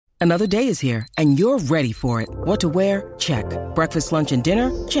Another day is here, and you're ready for it. What to wear? Check. Breakfast, lunch, and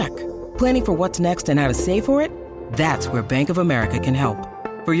dinner? Check. Planning for what's next and how to save for it? That's where Bank of America can help.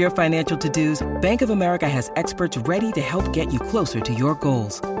 For your financial to-dos, Bank of America has experts ready to help get you closer to your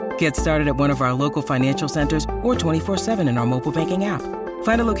goals. Get started at one of our local financial centers or 24/7 in our mobile banking app.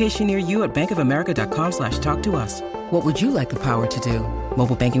 Find a location near you at bankofamerica.com/talktous. What would you like the power to do?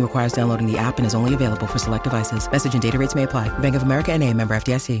 Mobile banking requires downloading the app and is only available for select devices. Message and data rates may apply. Bank of America NA, member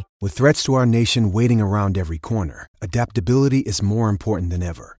FDIC. With threats to our nation waiting around every corner, adaptability is more important than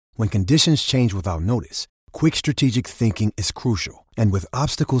ever. When conditions change without notice, quick strategic thinking is crucial. And with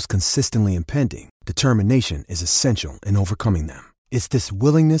obstacles consistently impending, determination is essential in overcoming them. It's this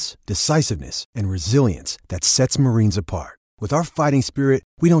willingness, decisiveness, and resilience that sets Marines apart. With our fighting spirit,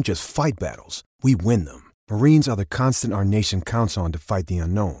 we don't just fight battles, we win them. Marines are the constant our nation counts on to fight the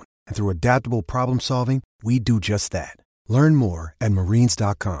unknown. And through adaptable problem solving, we do just that. Learn more at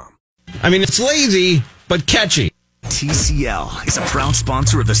marines.com. I mean, it's lazy, but catchy. TCL is a proud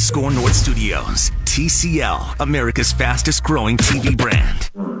sponsor of the Score North Studios. TCL, America's fastest growing TV brand.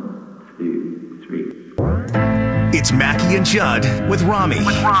 1, 2, 3. It's Mackie and Judd with Rami.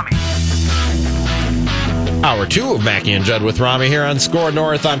 Hour 2 of Mackie and Judd with Rami here on Score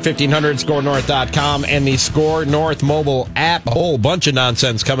North on 1500, scorenorth.com, and the Score North mobile app. A whole bunch of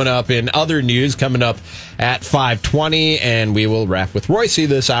nonsense coming up in other news coming up at 5:20, and we will wrap with Royce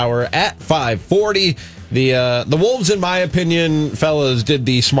this hour at 5:40. The Wolves, in my opinion, fellas, did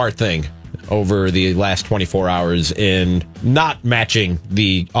the smart thing over the last 24 hours in not matching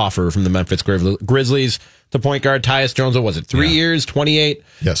the offer from the Memphis Grizzlies to point guard Tyus Jones. What was it? 3 years, $28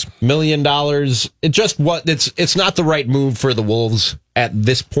 million. It's not the right move for the Wolves at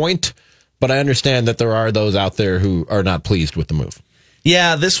this point, but I understand that there are those out there who are not pleased with the move.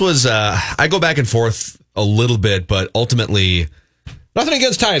 Yeah, this was, I go back and forth a little bit, but ultimately, nothing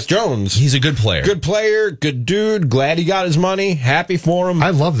against Tyus Jones. He's a good player. Good player, good dude, glad he got his money, happy for him.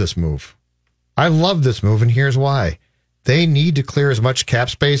 I love this move. And here's why. They need to clear as much cap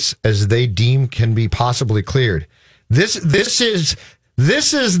space as they deem can be possibly cleared. This is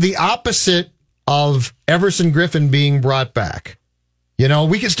the opposite of Everson Griffin being brought back. You know,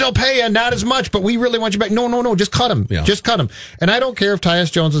 we can still pay you not as much, but we really want you back. No, just cut him. Yeah. Just cut him. And I don't care if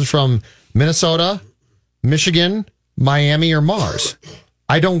Tyus Jones is from Minnesota, Michigan, Miami, or Mars.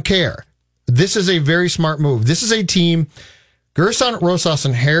 I don't care. This is a very smart move. This is a team. Gerson Rosas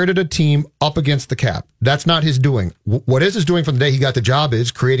inherited a team up against the cap. That's not his doing. What is his doing from the day he got the job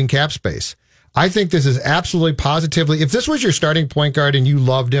is creating cap space. I think this is absolutely positively, if this was your starting point guard and you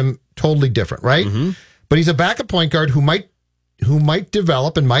loved him, totally different, right? Mm-hmm. But he's a backup point guard who might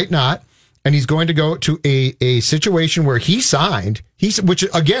develop and might not, and he's going to go to a situation where he signed, which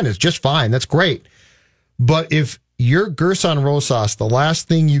again is just fine. That's great. But if you're Gerson Rosas, the last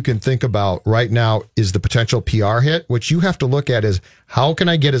thing you can think about right now is the potential PR hit. What you have to look at is how can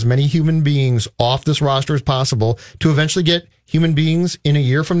I get as many human beings off this roster as possible to eventually get human beings in a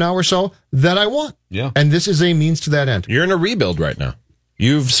year from now or so that I want. Yeah. And this is a means to that end. You're in a rebuild right now.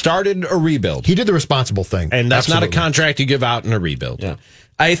 You've started a rebuild. He did the responsible thing. And that's not a contract you give out in a rebuild. Yeah.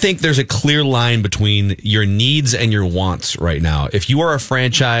 I think there's a clear line between your needs and your wants right now. If you are a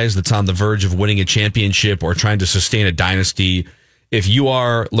franchise that's on the verge of winning a championship or trying to sustain a dynasty, if you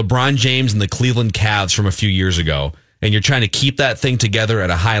are LeBron James and the Cleveland Cavs from a few years ago, and you're trying to keep that thing together at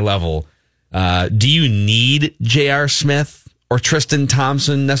a high level, do you need J.R. Smith or Tristan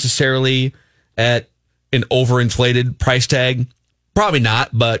Thompson necessarily at an overinflated price tag? Probably not,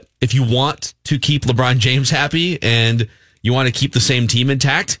 but if you want to keep LeBron James happy and you want to keep the same team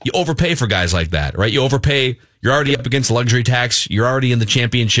intact, you overpay for guys like that, right? You overpay. You're already up against luxury tax. You're already in the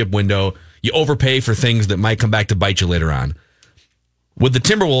championship window. You overpay for things that might come back to bite you later on. With the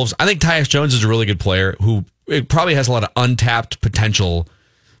Timberwolves, I think Tyus Jones is a really good player who probably has a lot of untapped potential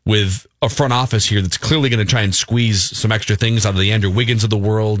with a front office here that's clearly going to try and squeeze some extra things out of the Andrew Wiggins of the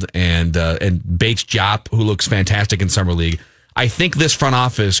world and Bates Diop, who looks fantastic in Summer League. I think this front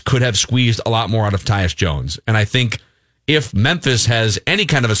office could have squeezed a lot more out of Tyus Jones. And I think if Memphis has any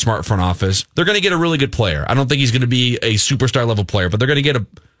kind of a smart front office, they're going to get a really good player. I don't think he's going to be a superstar level player, but they're going to get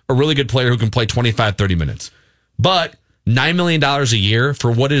a really good player who can play 25, 30 minutes. But $9 million a year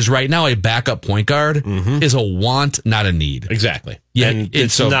for what is right now a backup point guard is a want, not a need. Exactly. Yeah, and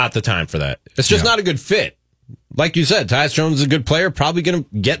it's not the time for that. It's just not a good fit. Like you said, Tyus Jones is a good player, probably going to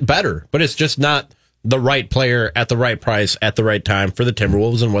get better, but it's just not the right player at the right price at the right time for the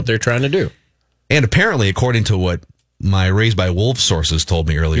Timberwolves and what they're trying to do. And apparently, according to what my Raised by Wolves sources told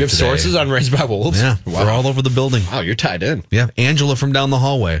me earlier today. You have today, sources on Raised by Wolves? Yeah, wow. They're all over the building. Wow, you're tied in. Yeah, Angela from down the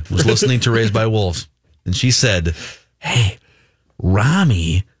hallway was listening to Raised by Wolves, and she said, "Hey,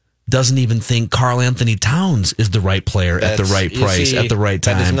 Rami doesn't even think Karl Anthony Towns is the right player at the right price at the right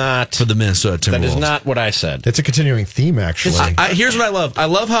time that is not, for the Minnesota Timberwolves. That is not what I said. It's a continuing theme, actually. Here's what I love. I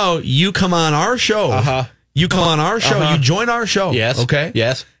love how you come on our show. You come on our show. You join our show. Yes. Okay.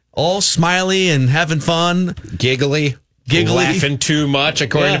 Yes. All smiley and having fun. Giggly. Laughing too much,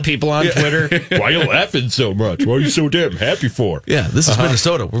 according to people on Twitter. Why are you laughing so much? What are you so damn happy for? Yeah, this is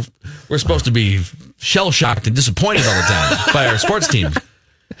Minnesota. We're supposed to be shell-shocked and disappointed all the time by our sports team.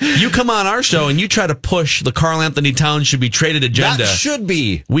 You come on our show and you try to push the Karl Anthony Towns should be traded agenda. That should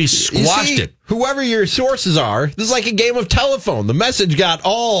be. We squashed it. Whoever your sources are, this is like a game of telephone. The message got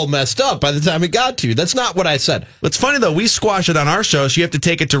all messed up by the time it got to you. That's not what I said. It's funny, though. We squashed it on our show, so you have to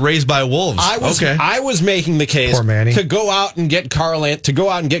take it to Raised by Wolves. I was making the case to go out and get Karl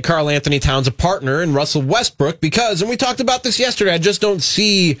Anthony Towns a partner in Russell Westbrook because, and we talked about this yesterday, I just don't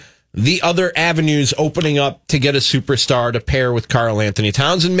see the other avenues opening up to get a superstar to pair with Karl Anthony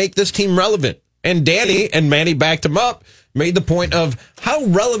Towns and make this team relevant. And Danny and Manny backed him up, made the point of how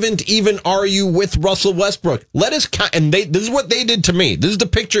relevant even are you with Russell Westbrook? This is what they did to me. This is the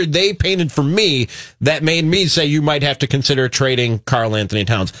picture they painted for me that made me say you might have to consider trading Karl Anthony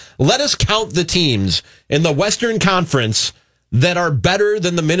Towns. Let us count the teams in the Western Conference that are better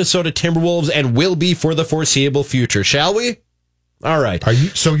than the Minnesota Timberwolves and will be for the foreseeable future, shall we? All right.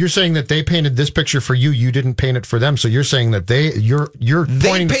 So you're saying that they painted this picture for you? You didn't paint it for them. So you're saying that you're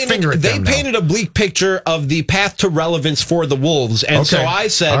pointing the finger at them. They painted a bleak picture of the path to relevance for the Wolves, and so I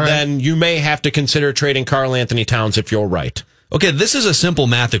said, then you may have to consider trading Karl Anthony Towns if you're right. Okay, this is a simple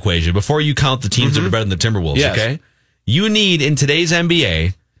math equation. Before you count the teams that are better than the Timberwolves, yes. Okay, you need in today's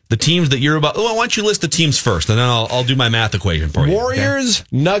NBA. The teams that you're about. Well, why don't you list the teams first, and then I'll do my math equation for you. Warriors,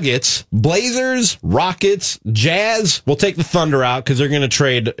 Nuggets, Blazers, Rockets, Jazz. We'll take the Thunder out because they're going to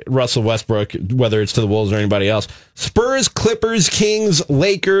trade Russell Westbrook, whether it's to the Wolves or anybody else. Spurs, Clippers, Kings,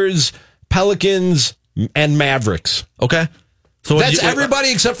 Lakers, Pelicans, and Mavericks. Okay. So that's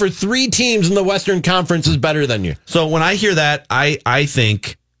everybody except for 3 teams in the Western Conference is better than you. So when I hear that, I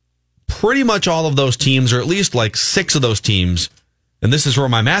think pretty much all of those teams, or at least like 6 of those teams, and this is where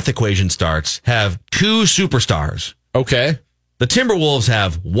my math equation starts, have 2 superstars. Okay. The Timberwolves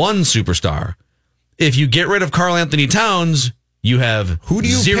have 1 superstar. If you get rid of Karl Anthony Towns, you have 0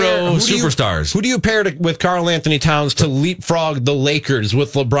 superstars. Who do you pair with Karl Anthony Towns to leapfrog the Lakers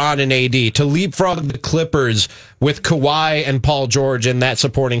with LeBron and AD, to leapfrog the Clippers with Kawhi and Paul George and that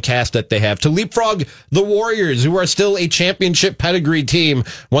supporting cast that they have, to leapfrog the Warriors, who are still a championship pedigree team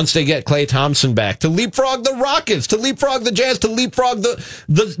once they get Klay Thompson back, to leapfrog the Rockets, to leapfrog the Jazz, to leapfrog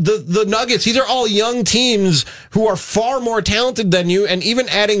the Nuggets? These are all young teams who are far more talented than you, and even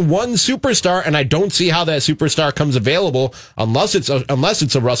adding 1 superstar, and I don't see how that superstar comes available unless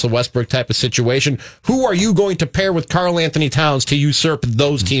it's a Russell Westbrook type of situation. Who are you going to pair with Karl Anthony Towns to usurp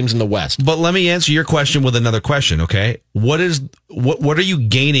those teams in the West? But let me answer your question with another question, okay? What are you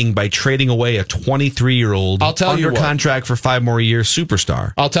gaining by trading away a 23-year-old under contract for 5 more years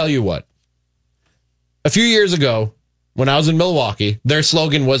superstar? I'll tell you what. A few years ago, when I was in Milwaukee, their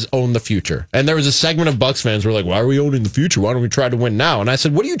slogan was "Own the Future." And there was a segment of Bucks fans who were like, "Why are we owning the future? Why don't we try to win now?" And I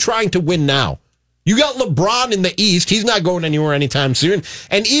said, "What are you trying to win now? You got LeBron in the East. He's not going anywhere anytime soon.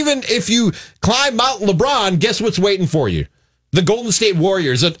 And even if you climb Mount LeBron, guess what's waiting for you? The Golden State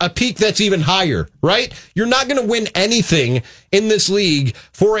Warriors, a peak that's even higher, right? You're not going to win anything in this league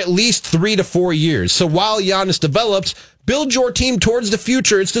for at least 3 to 4 years. So while Giannis develops, build your team towards the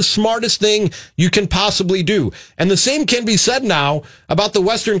future. It's the smartest thing you can possibly do. And the same can be said now about the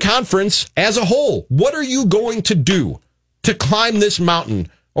Western Conference as a whole. What are you going to do to climb this mountain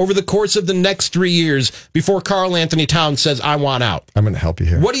over the course of the next 3 years before Karl Anthony Towns says, "I want out"? I'm going to help you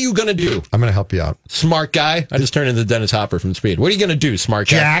here. What are you going to do? I'm going to help you out. Smart guy. I just turned into Dennis Hopper from Speed. What are you going to do, smart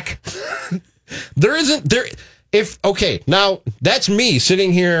guy? Jack. Now that's me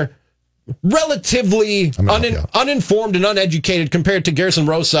sitting here relatively uninformed and uneducated compared to Gerson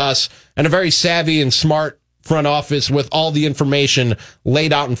Rosas and a very savvy and smart front office with all the information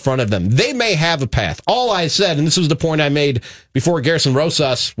laid out in front of them. They may have a path. All I said, and this was the point I made before Gerson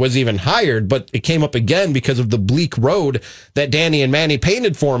Rosas was even hired, but it came up again because of the bleak road that Danny and Manny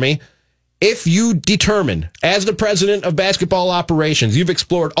painted for me. If you determine, as the president of basketball operations, you've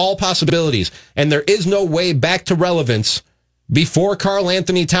explored all possibilities and there is no way back to relevance before Karl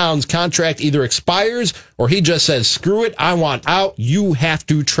Anthony Towns' contract either expires or he just says, "Screw it, I want out," you have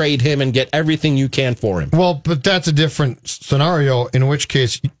to trade him and get everything you can for him. Well, but that's a different scenario, in which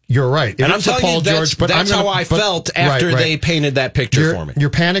case you're right. And I'm telling you, that's how I felt after they painted that picture for me. You're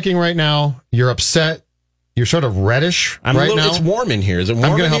panicking right now. You're upset. You're sort of reddish right now. It's warm in here. Is it warm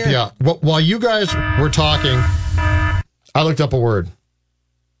in here? I'm going to help you out. While you guys were talking, I looked up a word.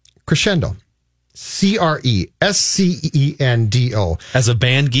 Crescendo. Crescendo. As a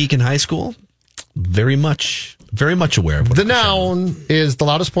band geek in high school, very much aware of what The noun is the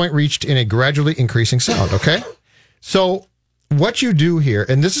loudest point reached in a gradually increasing sound, okay? So what you do here,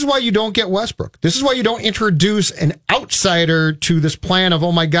 and this is why you don't get Westbrook. This is why you don't introduce an outsider to this plan of,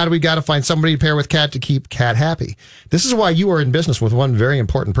 oh my God, we got to find somebody to pair with Cat to keep Cat happy. This is why you are in business with one very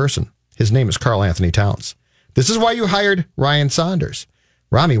important person. His name is Karl Anthony Towns. This is why you hired Ryan Saunders.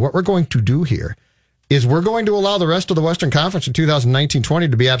 Rami, what we're going to do here is we're going to allow the rest of the Western Conference in 2019-20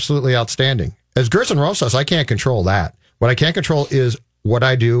 to be absolutely outstanding. As Gerson Rosas, I can't control that. What I can control is what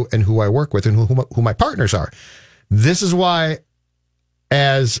I do and who I work with and who my partners are. This is why,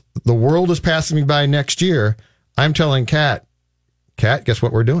 as the world is passing me by next year, I'm telling Kat, guess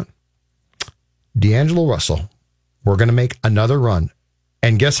what we're doing? D'Angelo Russell, we're going to make another run.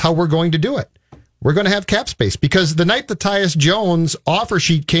 And guess how we're going to do it? We're going to have cap space, because the night the Tyus Jones offer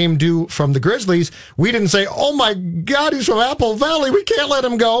sheet came due from the Grizzlies, we didn't say, oh my God, he's from Apple Valley, we can't let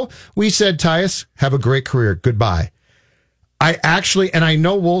him go. We said, Tyus, have a great career. Goodbye. And I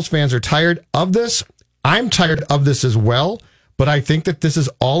know Wolves fans are tired of this. I'm tired of this as well. But I think that this is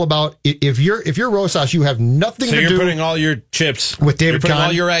all about, if you're Rosas, you have nothing to do. So you're putting all your chips with David You're putting Kahn.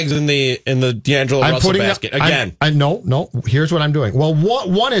 all your eggs in the D'Angelo Russell basket again. No. Here's what I'm doing. Well,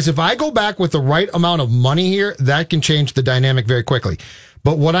 one is, if I go back with the right amount of money here, that can change the dynamic very quickly.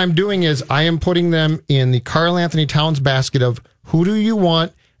 But what I'm doing is I am putting them in the Karl Anthony Towns basket of who do you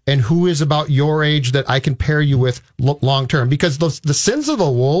want and who is about your age that I can pair you with long term. Because the sins of the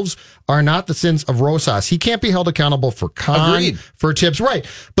Wolves are not the sins of Rosas. He can't be held accountable for Kahn, Agreed. for Tibbs. Right.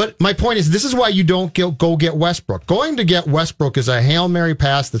 But my point is, this is why you don't go get Westbrook. Going to get Westbrook is a Hail Mary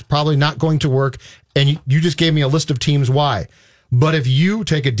pass that's probably not going to work. And you just gave me a list of teams why. But if you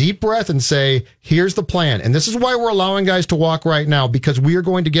take a deep breath and say, here's the plan, and this is why we're allowing guys to walk right now, because we are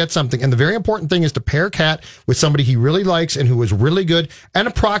going to get something. And the very important thing is to pair Cat with somebody he really likes and who is really good and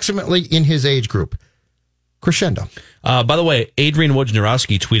approximately in his age group. Crescendo. By the way, Adrian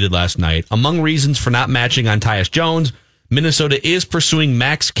Wojnarowski tweeted last night, among reasons for not matching on Tyus Jones, Minnesota is pursuing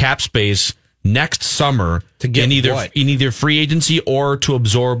max cap space next summer to get in either free agency or to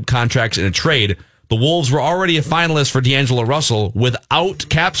absorb contracts in a trade. The Wolves were already a finalist for D'Angelo Russell. Without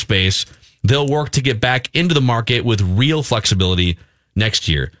cap space, they'll work to get back into the market with real flexibility next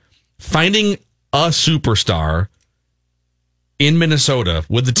year. Finding a superstar in Minnesota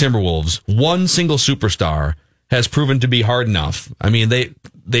with the Timberwolves, one single superstar, has proven to be hard enough. I mean, they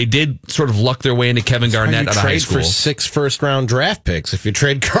did sort of luck their way into Kevin Garnett out of high school. You trade for 6 first-round draft picks. If you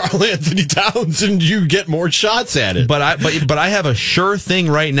trade Karl Anthony Towns, and you get more shots at it. But I have a sure thing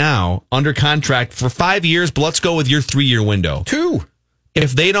right now under contract for 5 years. But let's go with your 3-year window. 2.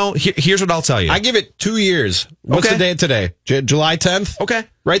 If they don't, here's what I'll tell you. I give it 2 years. What's the date today? July 10th. Okay,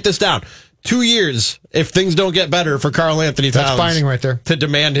 write this down. 2 years if things don't get better for Karl Anthony Towns. That's binding right there. To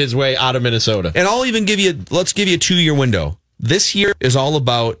demand his way out of Minnesota. And I'll even let's give you a 2-year window. This year is all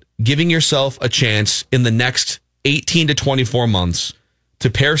about giving yourself a chance in the next 18 to 24 months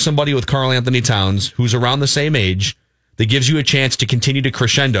to pair somebody with Karl Anthony Towns, who's around the same age, that gives you a chance to continue to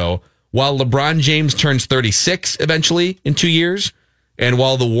crescendo while LeBron James turns 36 eventually in 2 years, and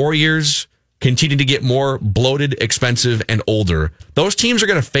while the Warriors continue to get more bloated, expensive, and older. Those teams are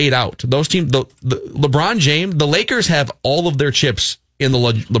going to fade out. Those teams, the LeBron James, the Lakers have all of their chips in the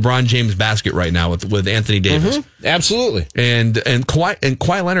LeBron James basket right now with Anthony Davis. Mm-hmm. Absolutely. And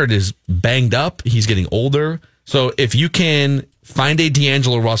Kawhi Leonard is banged up. He's getting older. So if you can find a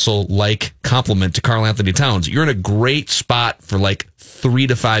D'Angelo Russell-like complement to Karl Anthony Towns, you're in a great spot for like 3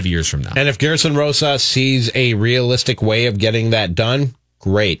 to 5 years from now. And if Gerson Rosas sees a realistic way of getting that done,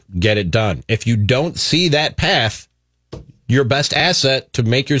 great, get it done. If you don't see that path, your best asset to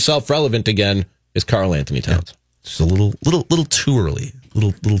make yourself relevant again is Karl Anthony Towns. Yeah. Just a little too early.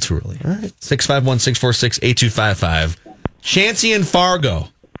 Little too early. All right. 651-646-8255. Chancey and Fargo.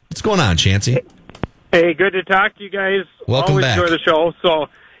 What's going on, Chancey? Hey, good to talk to you guys. Welcome Always back. enjoy the show. So,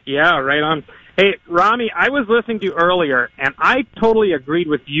 yeah, right on. Hey, Rami, I was listening to you earlier, and I totally agreed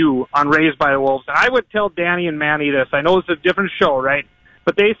with you on Raised by the Wolves. And I would tell Danny and Manny this. I know it's a different show, right?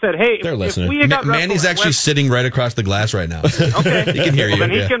 But they said, hey, if we had got Manny's actually sitting right across the glass right now. Okay. He can hear you.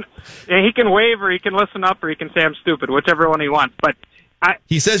 Then he can wave, or he can listen up, or he can say I'm stupid, whichever one he wants. But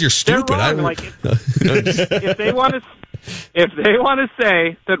he says you're stupid. If they want to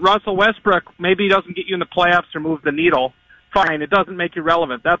say that Russell Westbrook maybe doesn't get you in the playoffs or move the needle, fine, it doesn't make you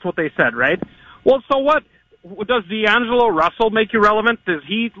relevant. That's what they said, right? Well, so what? Does D'Angelo Russell make you relevant? Does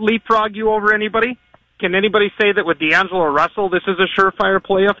he leapfrog you over anybody? Can anybody say that with D'Angelo Russell, this is a surefire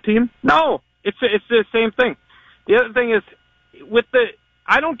playoff team? No, it's the same thing. The other thing is, with the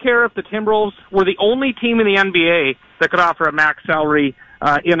I don't care if the Timberwolves were the only team in the NBA that could offer a max salary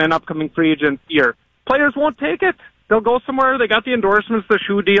in an upcoming free agent year. Players won't take it. They'll go somewhere. They got the endorsements, the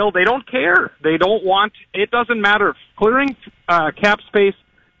shoe deal. They don't care. They don't want. It doesn't matter. Clearing cap space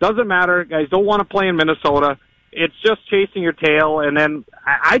doesn't matter. Guys don't want to play in Minnesota. It's just chasing your tail. And then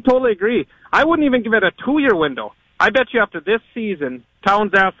I totally agree. I wouldn't even give it a 2-year window. I bet you after this season,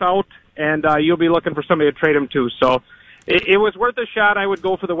 Towns' ass out, and you'll be looking for somebody to trade him to. So it was worth a shot. I would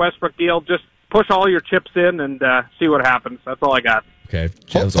go for the Westbrook deal. Just push all your chips in and see what happens. That's all I got. Okay.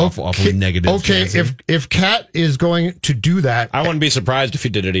 That was awfully negative. Okay, if Cat is going to do that, I wouldn't be surprised if he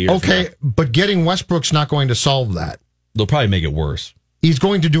did it a year. Okay, but getting Westbrook's not going to solve that. They'll probably make it worse. He's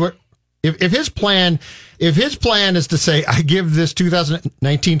going to do it. If his plan is to say, I give this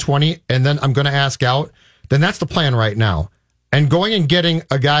 2019-20 and then I'm going to ask out, then that's the plan right now. And going and getting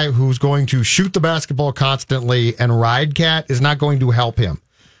a guy who's going to shoot the basketball constantly and ride Cat is not going to help him.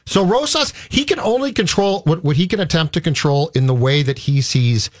 So Rosas, he can only control what he can attempt to control in the way that he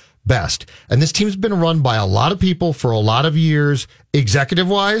sees best. And this team's been run by a lot of people for a lot of years,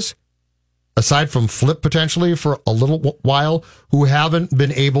 executive-wise, aside from Flip potentially for a little while, who haven't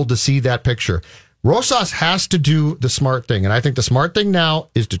been able to see that picture. Rosas has to do the smart thing. And I think the smart thing now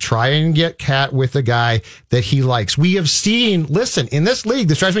is to try and get Cat with a guy that he likes. We have seen, listen, in this league,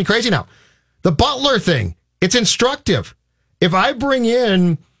 this drives me crazy now. The Butler thing, it's instructive. If I bring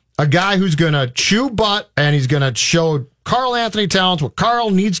in a guy who's going to chew butt and he's going to show Karl Anthony Towns what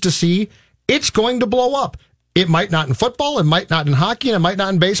Karl needs to see, it's going to blow up. It might not in football, it might not in hockey, and it might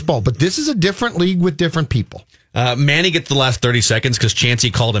not in baseball, but this is a different league with different people. Manny gets the last 30 seconds because Chancey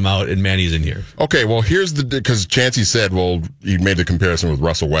called him out and Manny's in here. Okay, well, because Chancey said, well, he made the comparison with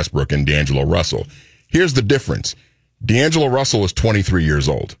Russell Westbrook and D'Angelo Russell. Here's the difference. D'Angelo Russell is 23 years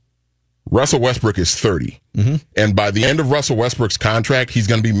old. Russell Westbrook is 30. Mm-hmm. And by the end of Russell Westbrook's contract, he's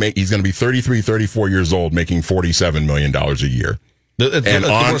going to be 33, 34 years old, making $47 million a year.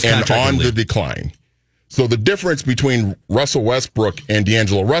 On the decline. So the difference between Russell Westbrook and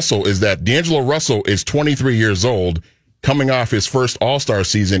D'Angelo Russell is that D'Angelo Russell is 23 years old, coming off his first All-Star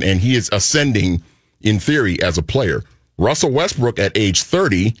season, and he is ascending in theory as a player. Russell Westbrook at age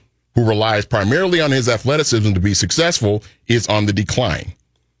 30, who relies primarily on his athleticism to be successful, is on the decline.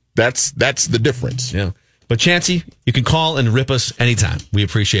 That's the difference. Yeah. But Chancey, you can call and rip us anytime. We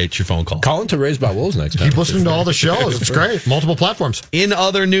appreciate your phone call. Call into Raised by Wolves next time. Keep listening to all the shows. It's great. Multiple platforms. In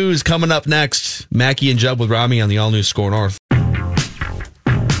other news, coming up next, Mackie and Judd with Rami on the all-new Score North.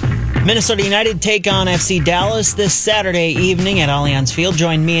 Minnesota United take on FC Dallas this Saturday evening at Allianz Field.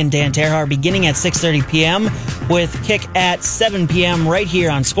 Join me and Dan Terhar beginning at 6:30 p.m. with kick at 7 p.m. right here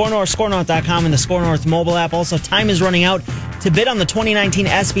on Score North, scorenorth.com, and the Score North mobile app. Also, time is running out to bid on the 2019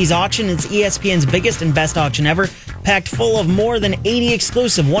 ESPYs auction. It's ESPN's biggest and best auction ever, packed full of more than 80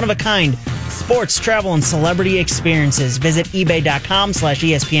 exclusive, one-of-a-kind sports, travel, and celebrity experiences. Visit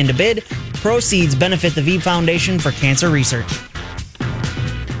ebay.com/ESPN to bid. Proceeds benefit the V Foundation for Cancer Research.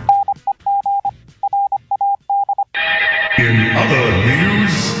 In other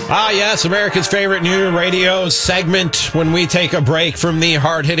news. Yes, America's favorite new radio segment. When we take a break from the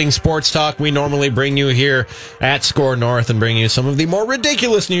hard-hitting sports talk we normally bring you here at Score North and bring you some of the more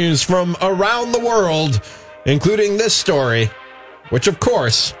ridiculous news from around the world, including this story, which, of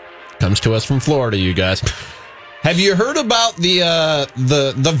course, comes to us from Florida, you guys. Have you heard about the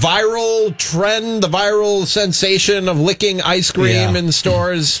viral trend, the viral sensation of licking ice cream in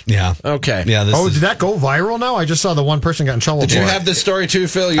stores? Yeah. Okay. Yeah. Did that go viral now? I just saw the one person got in trouble. Did you have this story too,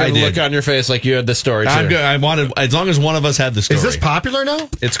 Phil? You had a look on your face like you had this story too. I wanted, as long as one of us had the story. Is this popular now?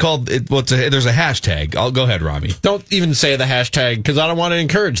 It's called, there's a hashtag. I'll go ahead, Rami. Don't even say the hashtag because I don't want to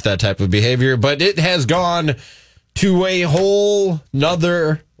encourage that type of behavior, but it has gone to a whole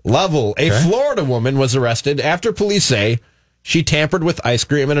nother level. A Florida woman was arrested after police say she tampered with ice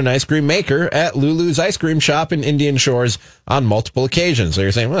cream in an ice cream maker at Lulu's ice cream shop in Indian Shores on multiple occasions. So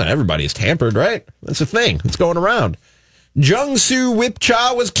you're saying, well, everybody's tampered, right? That's a thing. It's going around. Jung-Soo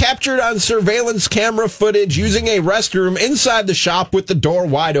Wip-Cha was captured on surveillance camera footage using a restroom inside the shop with the door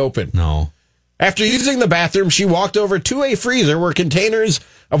wide open. No. After using the bathroom, she walked over to a freezer where containers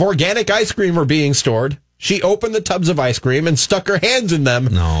of organic ice cream were being stored. She opened the tubs of ice cream and stuck her hands in them.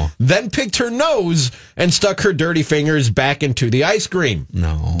 No. Then picked her nose and stuck her dirty fingers back into the ice cream.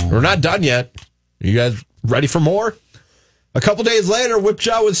 No. We're not done yet. Are you guys ready for more? A couple days later,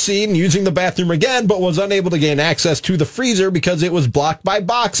 Wip-Cha was seen using the bathroom again, but was unable to gain access to the freezer because it was blocked by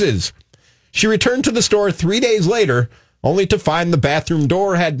boxes. She returned to the store 3 days later, only to find the bathroom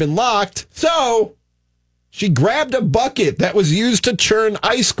door had been locked. So She grabbed a bucket that was used to churn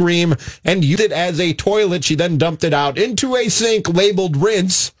ice cream and used it as a toilet. She then dumped it out into a sink labeled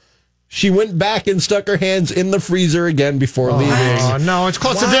rinse. She went back and stuck her hands in the freezer again before leaving. Oh, no, it's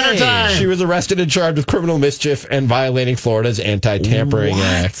close to dinner time. She was arrested and charged with criminal mischief and violating Florida's Anti-Tampering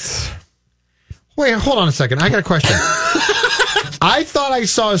Act. Wait, hold on a second. I got a question. I thought I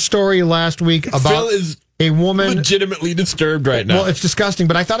saw a story last week about Phil is a woman. legitimately disturbed right now. Well, it's disgusting,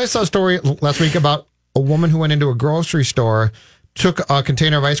 but I thought I saw a story last week about a woman who went into a grocery store, took a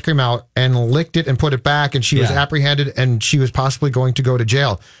container of ice cream out and licked it and put it back, and she was apprehended and she was possibly going to go to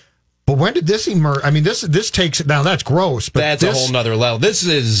jail. But when did this emerge? I mean, this takes, now that's gross, but that's a whole nother level.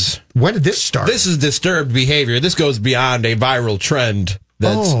 When did this start? This is disturbed behavior. This goes beyond a viral trend.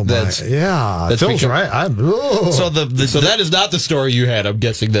 That's Phil's right. So that is not the story you had, I'm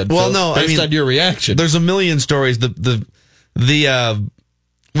guessing, then. Well, Phil, no, based on your reaction. There's a million stories. Well,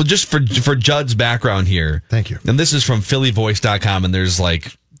 just for Judd's background here. Thank you. And this is from phillyvoice.com, and there's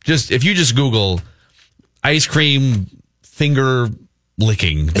if you just Google ice cream finger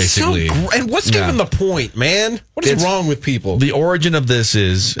licking, basically. And what's even the point, man? What is wrong with people? The origin of this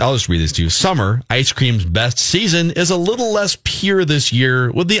is, I'll just read this to you. Summer, ice cream's best season, is a little less pure this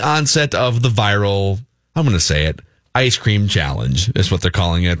year with the onset of the viral, I'm going to say it, ice cream challenge is what they're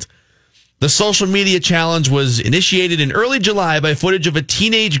calling it. The social media challenge was initiated in early July by footage of a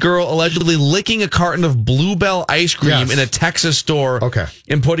teenage girl allegedly licking a carton of Bluebell ice cream in a Texas store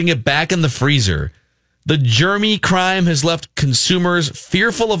and putting it back in the freezer. The germy crime has left consumers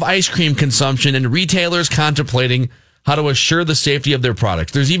fearful of ice cream consumption and retailers contemplating how to assure the safety of their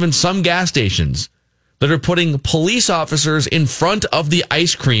products. There's even some gas stations that are putting police officers in front of the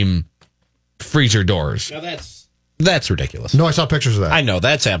ice cream freezer doors. Now that's ridiculous. No, I saw pictures of that. I know,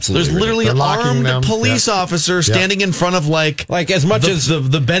 that's absolutely There's literally ridiculous. armed police officers standing in front of like as much as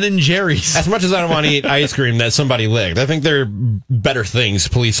the Ben and Jerry's. As much as I don't want to eat ice cream that somebody licked, I think there are better things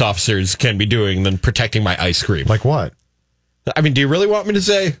police officers can be doing than protecting my ice cream. Like what? I mean, do you really want me to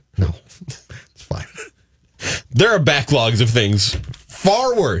say? No, it's fine. There are backlogs of things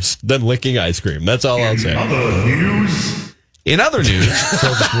far worse than licking ice cream. That's all I'll say. In other news,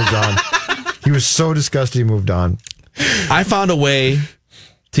 Phil just moved on. He was so disgusted he moved on. I found a way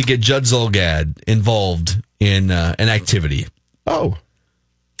to get Judd Zulgad involved in an activity. Oh.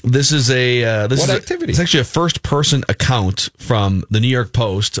 This is what activity? It's actually a first-person account from the New York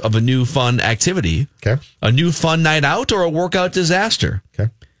Post of a new fun activity. Okay. A new fun night out or a workout disaster.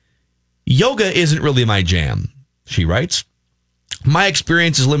 Okay. Yoga isn't really my jam, she writes. My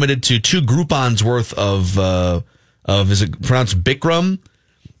experience is limited to 2 Groupons worth of is it pronounced Bikram?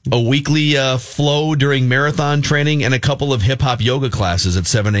 A weekly flow during marathon training and a couple of hip-hop yoga classes at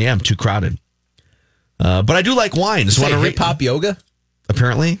 7 a.m. Too crowded. But I do like wine. Just want to hip-hop yoga?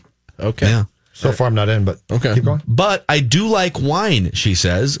 Apparently. Okay. Yeah. So far I'm not in, but keep going. But I do like wine, she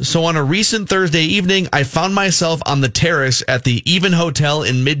says. So on a recent Thursday evening, I found myself on the terrace at the Even Hotel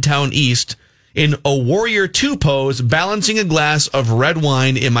in Midtown East in a Warrior 2 pose, balancing a glass of red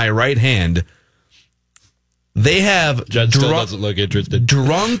wine in my right hand. They have Judd still doesn't look interested.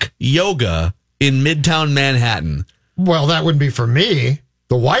 Drunk yoga in Midtown Manhattan. Well, that wouldn't be for me.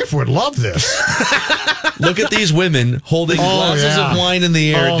 The wife would love this. Look at these women holding glasses of wine in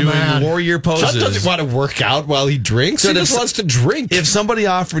the air, doing warrior poses. Judd doesn't want to work out while he drinks. He just wants to drink. If somebody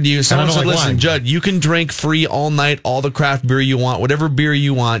offered you, someone said, listen, wine. Judd, you can drink free all night, all the craft beer you want, whatever beer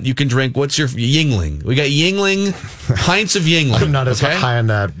you want. You can drink, what's your Yingling? We got Yingling, pints of Yingling. I'm not as high on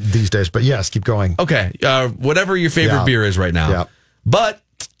that these days, but yes, keep going. Okay. Whatever your favorite beer is right now. Yeah. But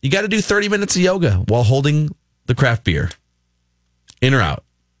you got to do 30 minutes of yoga while holding the craft beer. In or out?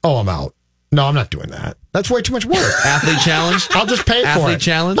 Oh, I'm out. No, I'm not doing that. That's way too much work. Athlete challenge? I'll just pay for it. Athlete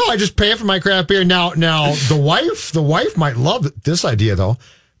challenge? No, I just pay for my craft beer. Now the wife might love this idea though.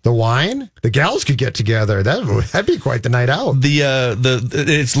 The wine, the gals could get together. That'd be quite the night out.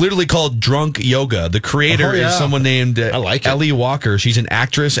 It's literally called Drunk Yoga. The creator is someone named Ellie Walker. She's an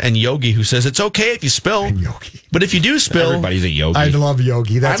actress and yogi who says it's okay if you spill. But if you do spill, everybody's a yogi. I love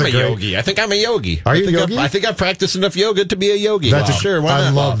yogi. I'm a yogi. I think I'm a yogi. Are you a yogi? I think I've practiced enough yoga to be a yogi. That's sure. Why not? I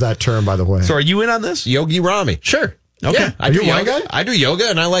love that term, by the way. So are you in on this? Yogi Rami. Sure. Okay. Yeah, Are you a wine guy? I do yoga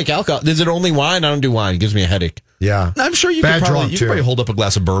and I like alcohol. Is it only wine? I don't do wine. It gives me a headache. Yeah. I'm sure you could probably hold up a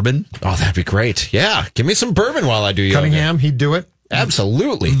glass of bourbon. Oh, that'd be great. Yeah. Give me some bourbon while I do yoga. Cunningham, he'd do it.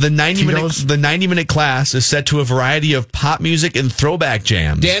 Absolutely. The 90-minute class is set to a variety of pop music and throwback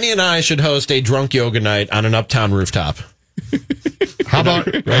jams. Danny and I should host a drunk yoga night on an uptown rooftop. How about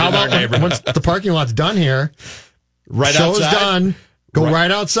once the parking lot's done here, right show's outside? done, go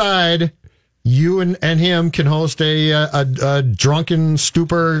right outside, you and him can host a drunken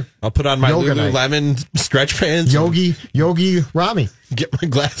stupor. I'll put on my yoga Lululemon stretch pants. Yogi Rami. Get my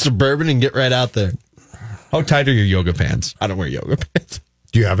glass of bourbon and get right out there. How tight are your yoga pants? I don't wear yoga pants.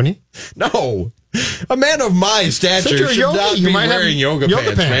 Do you have any? No. A man of my stature should not be wearing yoga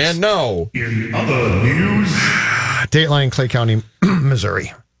pants, man. No. In other news, Dateline, Clay County,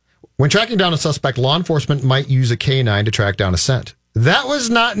 Missouri. When tracking down a suspect, law enforcement might use a canine to track down a scent. That was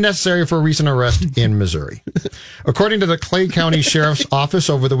not necessary for a recent arrest in Missouri. According to the Clay County Sheriff's Office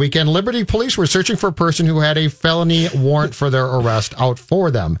over the weekend, Liberty police were searching for a person who had a felony warrant for their arrest out for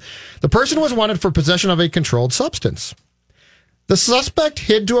them. The person was wanted for possession of a controlled substance. The suspect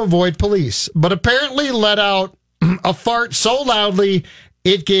hid to avoid police, but apparently let out a fart so loudly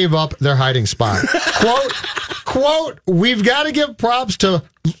it gave up their hiding spot. Quote, we've got to give props to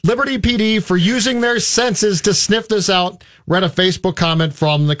Liberty PD for using their senses to sniff this out, read a Facebook comment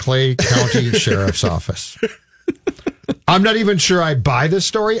from the Clay County Sheriff's Office. I'm not even sure I buy this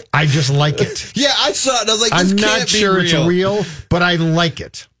story. I just like it. Yeah, I saw it. I was like, I'm not sure it's real, but I like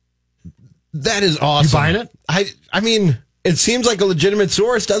it. That is awesome. You buying it? I mean, it seems like a legitimate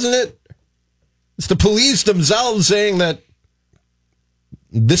source, doesn't it? It's the police themselves saying that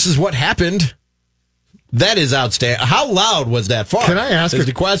this is what happened. That is outstanding. How loud was that fart? Can I ask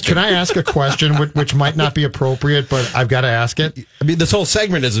the question? Can I ask a question which might not be appropriate, but I've got to ask it? I mean, this whole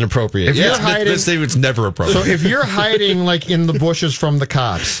segment isn't appropriate. If you're hiding, this statement's never appropriate. So if you're hiding like in the bushes from the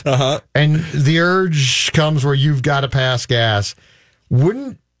cops, and the urge comes where you've got to pass gas,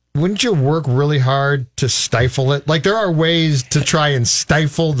 wouldn't you work really hard to stifle it? Like there are ways to try and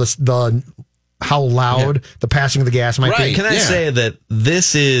stifle the how loud the passing of the gas might be. Can I say that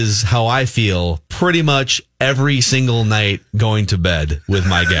this is how I feel pretty much every single night going to bed with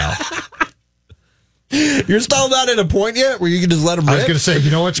my gal? You're still not at a point yet where you can just let them rip? I was going to say,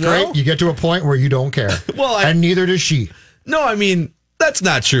 you know what's great? You get to a point where you don't care. And neither does she. No, I mean, that's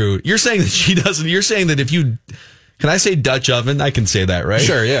not true. You're saying that she doesn't. You're saying that if you... Can I say Dutch oven? I can say that, right?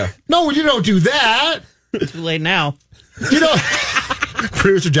 Sure, yeah. No, you don't do that. Too late now. You don't...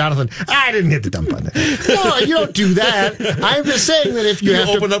 Producer Jonathan, I didn't hit the dump button. No, you don't do that. I'm just saying that if you have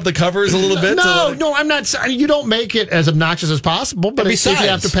open up the covers a little bit. No, I'm not. You don't make it as obnoxious as possible. But if you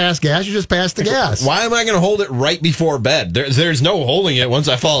have to pass gas, you just pass the gas. Why am I going to hold it right before bed? There's no holding it once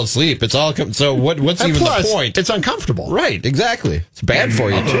I fall asleep. It's all so. What's even the point? It's uncomfortable. Right? Exactly. It's bad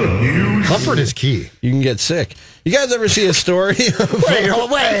for you too. Comfort is key. You can get sick. You guys ever see a story?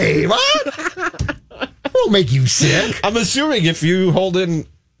 Wait, what? Won't make you sick. I'm assuming if you hold in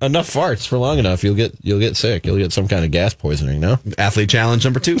enough farts for long enough, you'll get sick. You'll get some kind of gas poisoning. No? Athlete challenge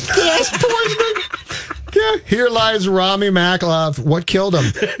number 2. Gas poisoning. Yeah. Here lies Rami Maklov. What killed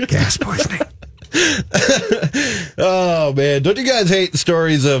him? Gas poisoning. Oh man, don't you guys hate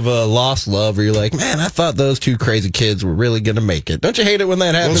stories of lost love where you're like, man, I thought those two crazy kids were really gonna make it? Don't you hate it when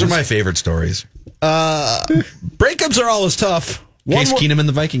that happens? Those are my favorite stories. Breakups are always tough. Case Keenum and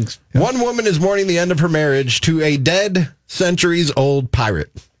the Vikings. One woman is mourning the end of her marriage to a dead, centuries-old pirate.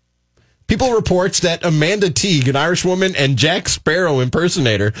 People reports that Amanda Teague, an Irish woman and Jack Sparrow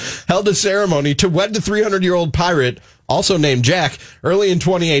impersonator, held a ceremony to wed the 300-year-old pirate, also named Jack. Early in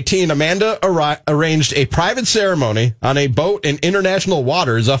 2018, Amanda arranged a private ceremony on a boat in international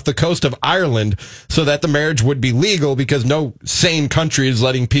waters off the coast of Ireland so that the marriage would be legal because no sane country is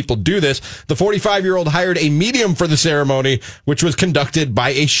letting people do this. The 45-year-old hired a medium for the ceremony, which was conducted by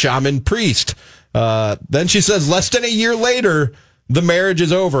a shaman priest. Then she says, less than a year later, the marriage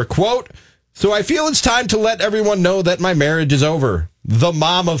is over. Quote, so I feel it's time to let everyone know that my marriage is over. The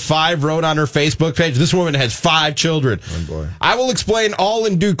mom of 5 wrote on her Facebook page. This woman has 5 children. Oh boy. I will explain all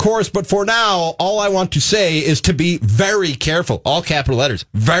in due course, but for now, all I want to say is to be very careful, all capital letters,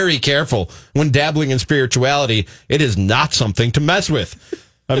 very careful when dabbling in spirituality. It is not something to mess with.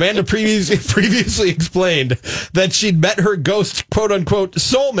 Amanda previously explained that she'd met her ghost, quote-unquote,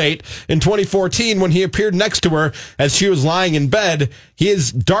 soulmate in 2014 when he appeared next to her as she was lying in bed. He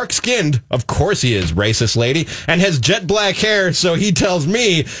is dark-skinned. Of course he is, racist lady. And has jet black hair, so he tells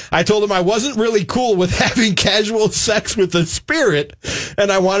me, I told him I wasn't really cool with having casual sex with a spirit,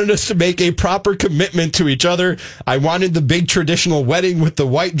 and I wanted us to make a proper commitment to each other. I wanted the big traditional wedding with the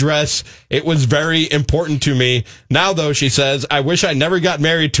white dress. It was very important to me. Now, though, she says, I wish I never got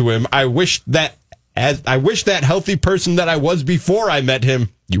married to him. I wish that healthy person that I was before I met him,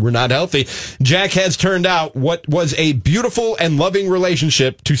 you were not healthy. Jack has turned out what was a beautiful and loving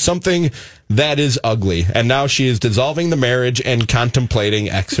relationship to something that is ugly. And now she is dissolving the marriage and contemplating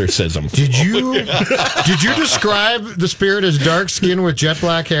exorcism. Did you describe the spirit as dark skin with jet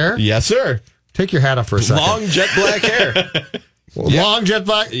black hair? Yes, sir. Take your hat off for a second. Long jet black hair. Long jet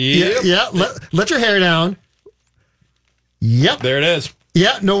black. Yep. Yeah. Let your hair down. Yep. There it is.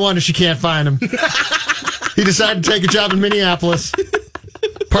 Yeah, no wonder she can't find him. He decided to take a job in Minneapolis.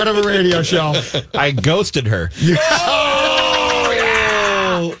 Part of a radio show. I ghosted her.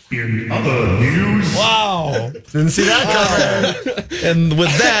 In other news, Wow. Didn't see that coming. And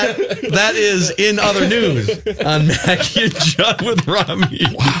with that, that is in other news on Mackie and Judd with Rami.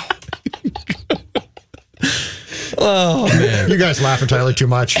 Wow. Oh, man. You guys laughing, Tyler, too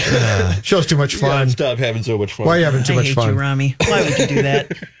much. Show's too much fun. Stop having so much fun. Why are you having too I much hate fun? you, Rami. Why would you do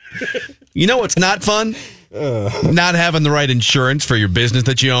that? You know what's not fun? Not having the right insurance for your business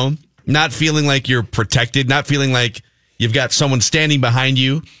that you own. Not feeling like you're protected. Not feeling like you've got someone standing behind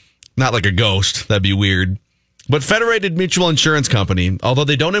you. Not like a ghost. That'd be weird. But Federated Mutual Insurance Company, although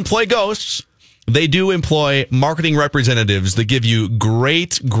they don't employ ghosts, they do employ marketing representatives that give you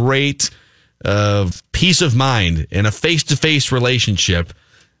great peace of mind and a face-to-face relationship,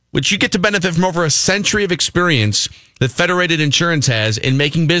 which you get to benefit from over a century of experience that Federated Insurance has in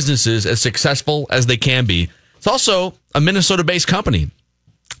making businesses as successful as they can be. It's also a Minnesota-based company.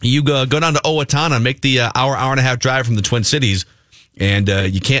 You go down to Owatonna, make the hour and a half drive from the Twin Cities, and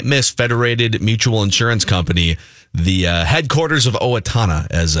you can't miss Federated Mutual Insurance Company, the headquarters of Owatonna,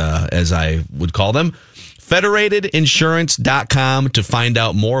 as I would call them. Federatedinsurance.com to find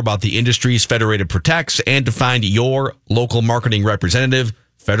out more about the industries Federated protects and to find your local marketing representative.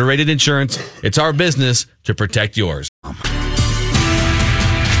 Federated Insurance, it's our business to protect yours.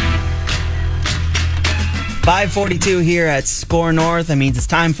 5:42 here at Score North. That means it's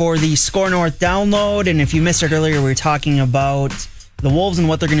time for the Score North download. And if you missed it earlier, we were talking about the Wolves and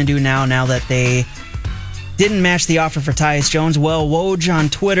what they're going to do now that they didn't match the offer for Tyus Jones. Well, Woj on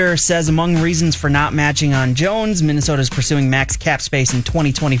Twitter says among reasons for not matching on Jones, Minnesota is pursuing max cap space in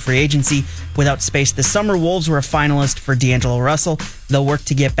 2020 free agency. Without space this summer, Wolves were a finalist for D'Angelo Russell. They'll work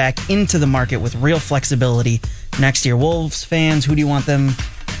to get back into the market with real flexibility next year. Wolves fans, who do you want them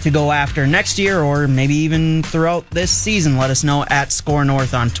to go after next year or maybe even throughout this season? Let us know at Score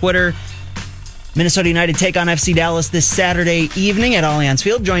North on Twitter. Minnesota United take on FC Dallas this Saturday evening at Allianz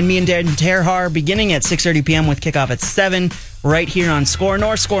Field. Join me and Dan Terhar beginning at 6:30 p.m. with kickoff at 7 right here on Score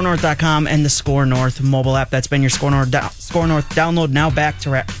North, scorenorth.com, and the Score North mobile app. That's been your Score North download. Now back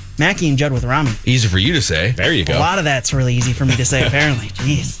to Mackie and Judd with Rami. Easy for you to say. There you go. A lot of that's really easy for me to say, apparently.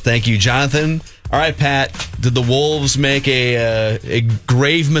 Jeez. Thank you, Jonathan. All right, Pat, did the Wolves make a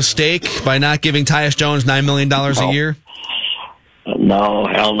grave mistake by not giving Tyus Jones $9 million a year? No,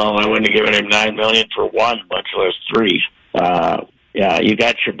 hell no. I wouldn't have given him $9 million for one, much less three. Yeah, you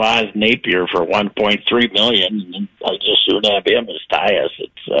got Shabazz Napier for $1.3 million, and I just soon have him as Tyus.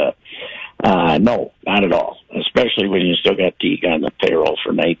 It's no, not at all. Especially when you still got Teague on the payroll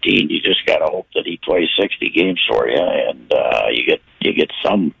for 19. You just got to hope that he plays 60 games for you, and you get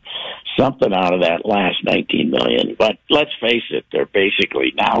something out of that last $19 million. But let's face it, they're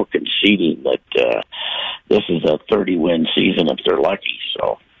basically now conceding that this is a 30-win season if they're lucky.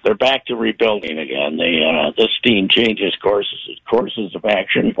 So they're back to rebuilding again. This team changes courses of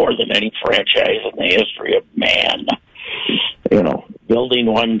action more than any franchise in the history of man. You know, building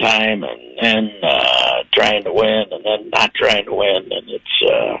one time and then trying to win and then not trying to win, and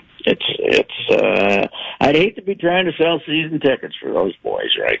I'd hate to be trying to sell season tickets for those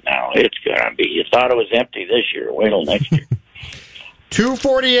boys right now. It's gonna be. You thought it was empty this year. Wait till next year.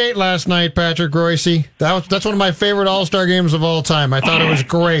 248 last night, Patrick Royce. That's one of my favorite All-Star games of all time. I thought it was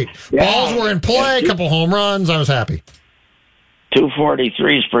great. Yeah. Balls were in play, a couple home runs. I was happy.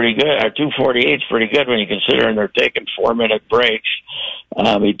 243 is pretty good. Or 248 is pretty good when you consider they're taking 4-minute breaks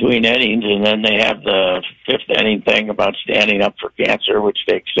between innings, and then they have the fifth inning thing about standing up for cancer, which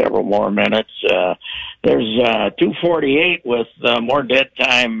takes several more minutes. There's 248 with more dead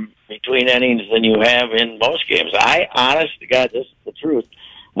time between innings than you have in most games. Honest to God, this is the truth.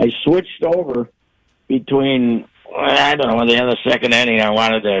 I switched over between, I don't know, at the end of the second inning, I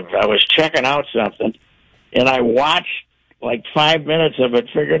was checking out something, and I watched like 5 minutes of it,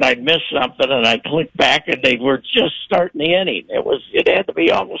 figured I'd missed something, and I clicked back, and they were just starting the inning. It had to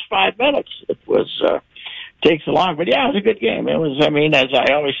be almost 5 minutes. It was takes so long, but yeah, it was a good game. It was, I mean, as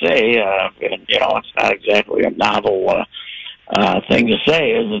I always say, it's not exactly a novel thing to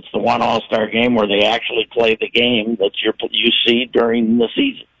say. Is it's the one All-Star game where they actually play the game that you see during the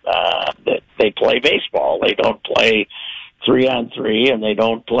season. That they play baseball. They don't play 3-on-3, and they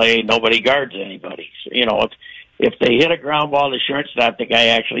don't play nobody guards anybody. So, if they hit a ground ball to shortstop, the guy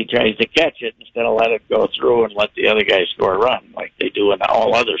actually tries to catch it instead of let it go through and let the other guy score a run like they do in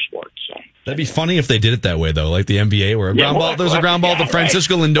all other sports. So. That'd be funny if they did it that way, though, like the NBA, where there's a ground ball to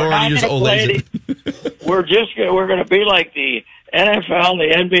Francisco Lindor and you just lays it. We're going to be like the NFL, the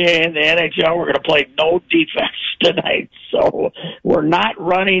NBA, and the NHL, we're going to play no defense tonight. So we're not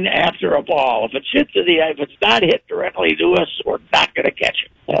running after a ball. If it's not hit directly to us, we're not going to catch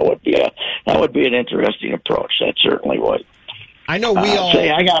it. That would be an interesting approach. That certainly would. I know we all say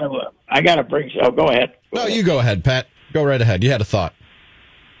I got to bring. Oh, go ahead. No, you go ahead, Pat. Go right ahead. You had a thought.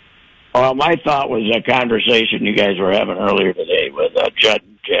 Well, my thought was a conversation you guys were having earlier today with Chad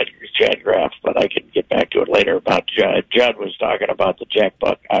Graff, but I can get back to it later about Judd. Judd was talking about the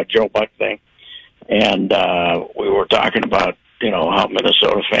Joe Buck thing, and we were talking about how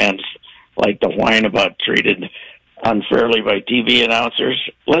Minnesota fans like to whine about treated unfairly by TV announcers.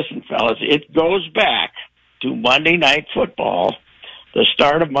 Listen, fellas, it goes back to Monday Night Football, the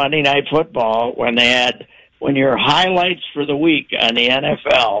start of Monday Night Football, when your highlights for the week on the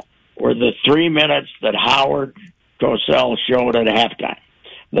NFL were the 3 minutes that Howard Cosell showed at halftime,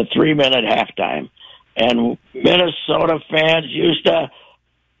 the 3-minute halftime. And Minnesota fans used to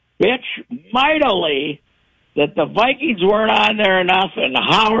bitch mightily that the Vikings weren't on there enough, and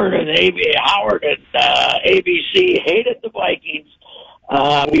Howard and ABC hated the Vikings.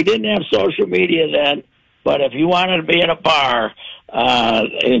 We didn't have social media then, but if you wanted to be in a bar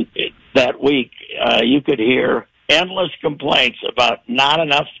that week, you could hear endless complaints about not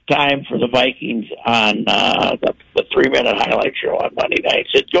enough time for the Vikings on the 3-minute highlight show on Monday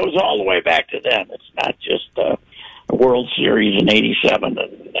nights. It goes all the way back to then. It's not just a World Series in '87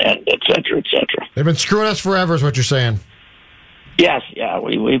 and et cetera, et cetera. They've been screwing us forever, is what you're saying. Yes, yeah,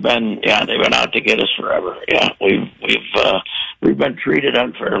 they've been out to get us forever. Yeah, we've been treated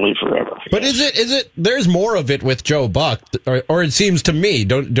unfairly forever. But is it? There's more of it with Joe Buck, or it seems to me.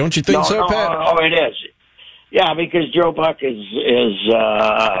 Don't you think so, Pat? No, it is. Yeah, because Joe Buck is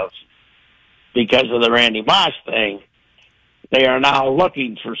because of the Randy Moss thing, they are now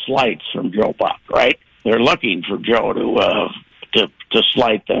looking for slights from Joe Buck, right? They're looking for Joe to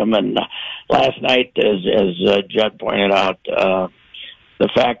slight them. And last night, as Judd pointed out, the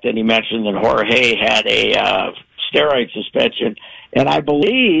fact that he mentioned that Jorge had a steroid suspension, and I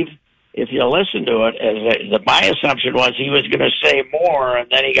believe, if you listen to it, my assumption was he was going to say more, and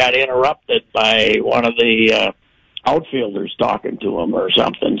then he got interrupted by one of the outfielders talking to him or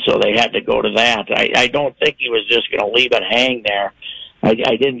something, so they had to go to that. I don't think he was just going to leave it hang there. I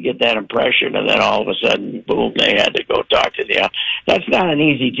didn't get that impression, and then all of a sudden, boom, they had to go talk to the. That's not an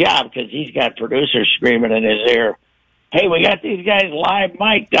easy job because he's got producers screaming in his ear, "Hey, we got these guys live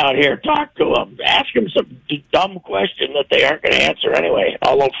mic'd out here. Talk to them. Ask them some dumb question that they aren't going to answer anyway."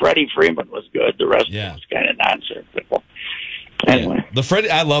 Although Freddie Freeman was good, the rest of it was kind of nonsensical. Anyway,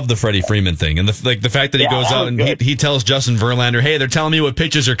 I love the Freddie Freeman thing, and the fact that he goes out and he tells Justin Verlander, "Hey, they're telling me what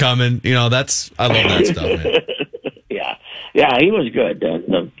pitches are coming." I love that stuff, man. Yeah, he was good.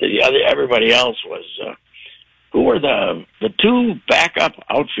 Everybody else was. Who were the two backup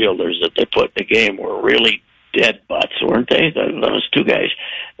outfielders that they put in the game were really dead butts, weren't they? Those two guys,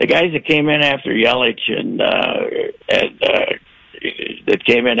 the guys that came in after Yelich and that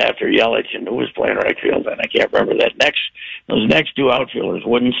came in after Yelich and who was playing right field, and I can't remember that. Those next two outfielders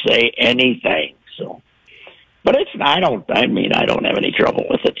wouldn't say anything. So, but it's not. I don't have any trouble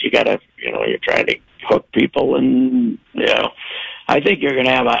with it. You gotta, you're trying to hook people, and I think you're going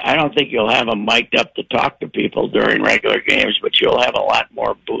to have I don't think you'll have them mic'd up to talk to people during regular games, but you'll have a lot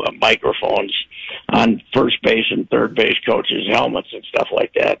more microphones on first base and third base coaches' helmets and stuff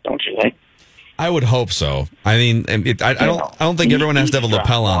like that, don't you think? I would hope so. I mean, I don't think everyone has to have a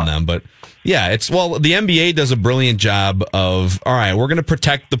lapel on them, but yeah, the NBA does a brilliant job of, all right, we're going to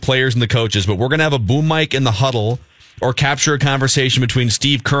protect the players and the coaches, but we're going to have a boom mic in the huddle or capture a conversation between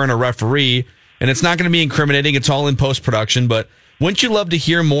Steve Kerr and a referee, and it's not going to be incriminating. It's all in post-production, but wouldn't you love to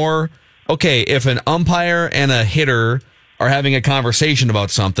hear more? Okay, if an umpire and a hitter are having a conversation about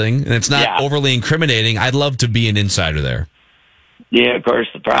something and it's not overly incriminating, I'd love to be an insider there. Yeah, of course,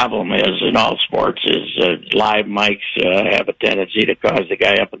 the problem is in all sports is live mics have a tendency to cause the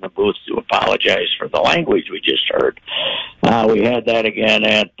guy up in the booth to apologize for the language we just heard. We had that again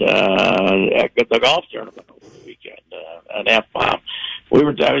at the golf tournament over the weekend, an F-bomb.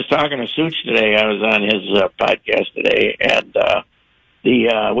 I was talking to Such today. I was on his podcast today, and we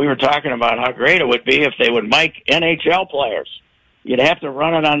were talking about how great it would be if they would mic NHL players. You'd have to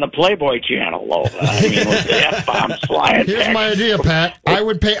run it on the Playboy channel, though. With the F-bombs flying. Here's my idea, Pat. I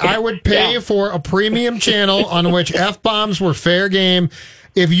would pay for a premium channel on which F-bombs were fair game.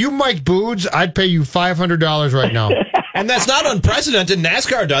 If you mic'd Boods, I'd pay you $500 right now. And that's not unprecedented.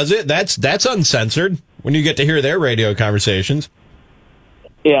 NASCAR does it. That's uncensored when you get to hear their radio conversations.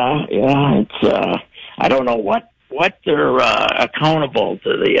 Yeah. It's I don't know what they're accountable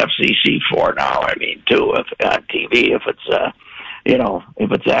to the FCC for now. I mean, too, if on TV, if it's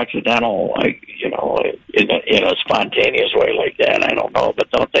if it's accidental, like, in a spontaneous way like that, I don't know. But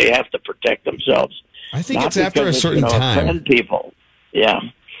don't they have to protect themselves? I think Not it's after a because certain time. offend people. Yeah.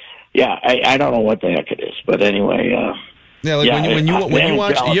 I don't know what the heck it is, but anyway. Yeah, like when you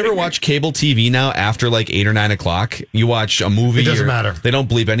watch, you ever watch cable TV now after like 8 or 9 o'clock? You watch a movie. It doesn't matter. They don't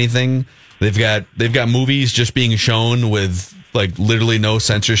bleep anything. They've got movies just being shown with like literally no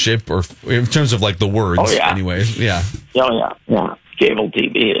censorship, or in terms of like the words. Oh, yeah. Anyways, yeah. Oh yeah. Cable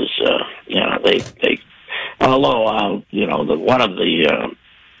TV is they. Although one of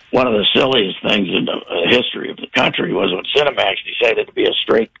the silliest things in the history of the country was when Cinemax decided to be a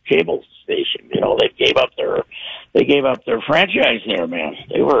straight cable station. They gave up their franchise there, man.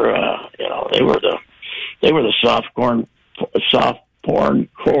 They were the softcore porn.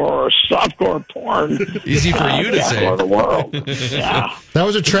 Easy for you to say. Of the world. Yeah. That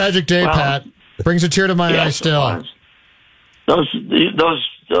was a tragic day, Pat. Brings a tear to my eye still. Those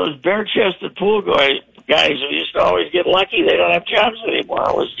bare-chested pool guys who used to always get lucky, they don't have jobs anymore.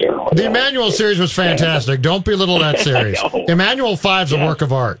 It was terrible. The Emmanuel series was fantastic. Don't belittle that series. Emmanuel 5's a work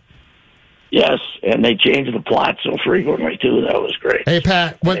of art. Yes, and they changed the plot so frequently too. That was great. Hey,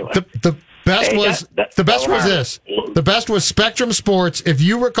 Pat, the best was this. The best was Spectrum Sports. If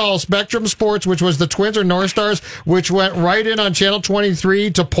you recall, Spectrum Sports, which was the Twins or North Stars, which went right in on Channel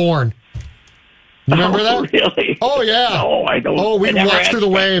 23 to porn. You remember that? Really? Oh, yeah. No, I don't. Oh, we watched through the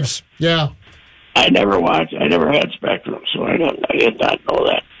waves. Yeah. I never had Spectrum, so I did not know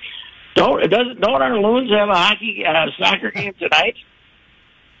that. Don't our Loons have a soccer game tonight?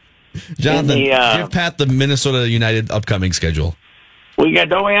 Jonathan, give Pat the Minnesota United upcoming schedule.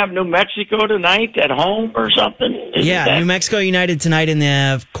 Don't we have New Mexico tonight at home or something? New Mexico United tonight in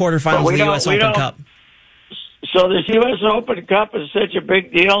the quarterfinals of the U.S. Open Cup. So this U.S. Open Cup is such a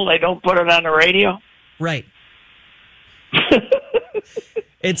big deal, they don't put it on the radio? Right.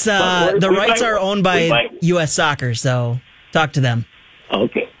 It's the rights are owned by U.S. Soccer, so talk to them.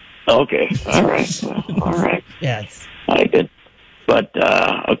 Okay. All right. All right. Yeah. I did. But,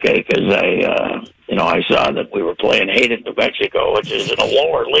 because I saw that we were playing Hayden, New Mexico, which is in a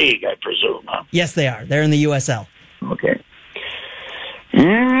lower league, I presume. Huh? Yes, they are. They're in the USL. Okay. All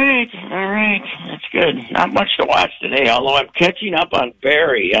right. That's good. Not much to watch today, although I'm catching up on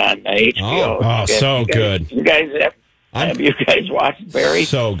Barry on HBO. Oh, so good. You guys have you guys watched Barry?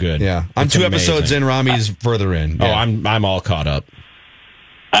 So good. Yeah. I'm It's 2 amazing. episodes in. Rami's further in. Oh, Yeah. I'm all caught up.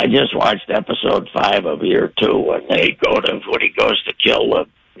 I just watched episode 5 of year 2 when he goes to kill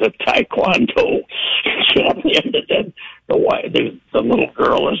the Taekwondo champion, and then the little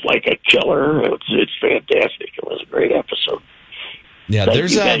girl is like a killer. It's fantastic. It was a great episode. Yeah,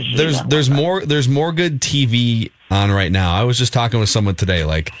 there's more good TV on right now. I was just talking with someone today,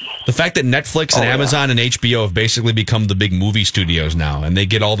 like the fact that Netflix and Amazon and HBO have basically become the big movie studios now, and they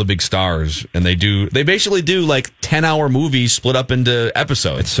get all the big stars, and they basically do like 10-hour movies split up into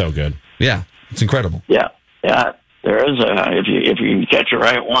episodes. It's so good. Yeah, it's incredible. Yeah. There is if you can catch a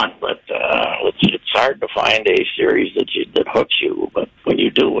right one, but it's hard to find a series that hooks you. But when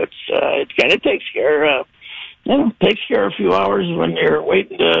you do, it kind of takes care. Takes care of a few hours when you're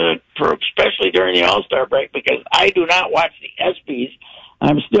waiting especially during the All-Star break, because I do not watch the ESPYs.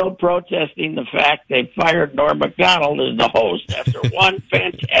 I'm still protesting the fact they fired Norm Macdonald as the host after one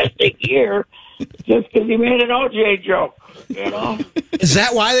fantastic year just because he made an OJ joke. Is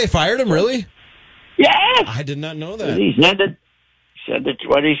that why they fired him? Really? Yes. I did not know that. He said that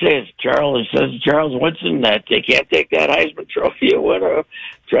what he says, Charles Woodson, that they can't take that Heisman Trophy award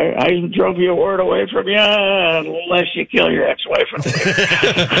away from you unless you kill your ex-wife. And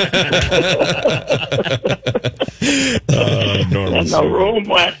the room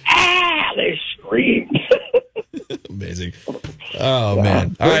went, they screamed. Amazing. Oh,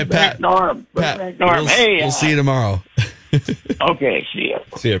 man. All right, Pat. Norm. Pat, Norm. We'll see you tomorrow. Okay, see you.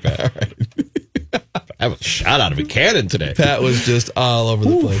 See you, Pat. All right. I was shot out of a cannon today. Pat was just all over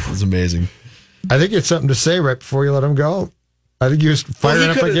the place. It was amazing. I think you had something to say right before you let him go. I think he was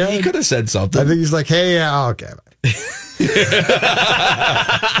firing up again. He could have said something. I think he's like, hey, okay.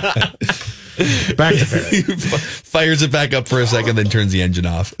 Back to Barry. Fires it back up for a second, then turns the engine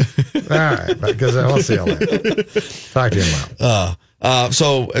off. All right, because we'll see you later. Talk to you tomorrow.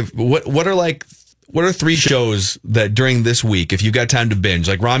 So what are 3 shows that during this week, if you got time to binge,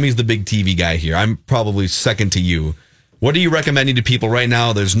 like Rami's the big TV guy here, I'm probably second to you. What are you recommending to people right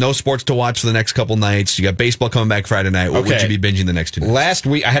now? There's no sports to watch for the next couple nights. You got baseball coming back Friday night. What would you be binging the next 2 nights? Last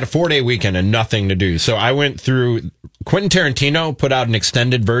week, I had a 4-day weekend and nothing to do. So I went through, Quentin Tarantino put out an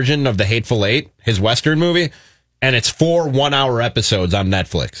extended version of The Hateful Eight, his Western movie, and it's 4 one-hour episodes on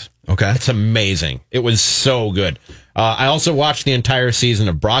Netflix. Okay. It's amazing. It was so good. I also watched the entire season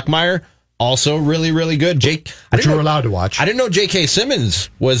of Brockmire. Also really, really good. But you were allowed to watch. I didn't know J.K.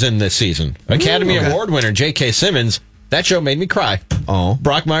 Simmons was in this season. Academy Award winner J.K. Simmons. That show made me cry. Oh.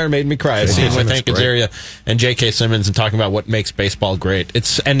 Brockmire made me cry. Scene with Hank Azaria and J.K. Simmons and talking about what makes baseball great.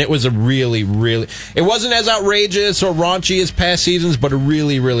 And it was a really, really... It wasn't as outrageous or raunchy as past seasons, but a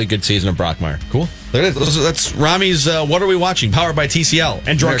really, really good season of Brockmire. Cool. There it is. That's Rami's What Are We Watching? Powered by TCL.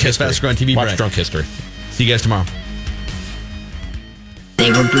 And Drunk History. Fast growing TV Watch brand. Drunk History. See you guys tomorrow.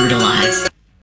 They were brutalized.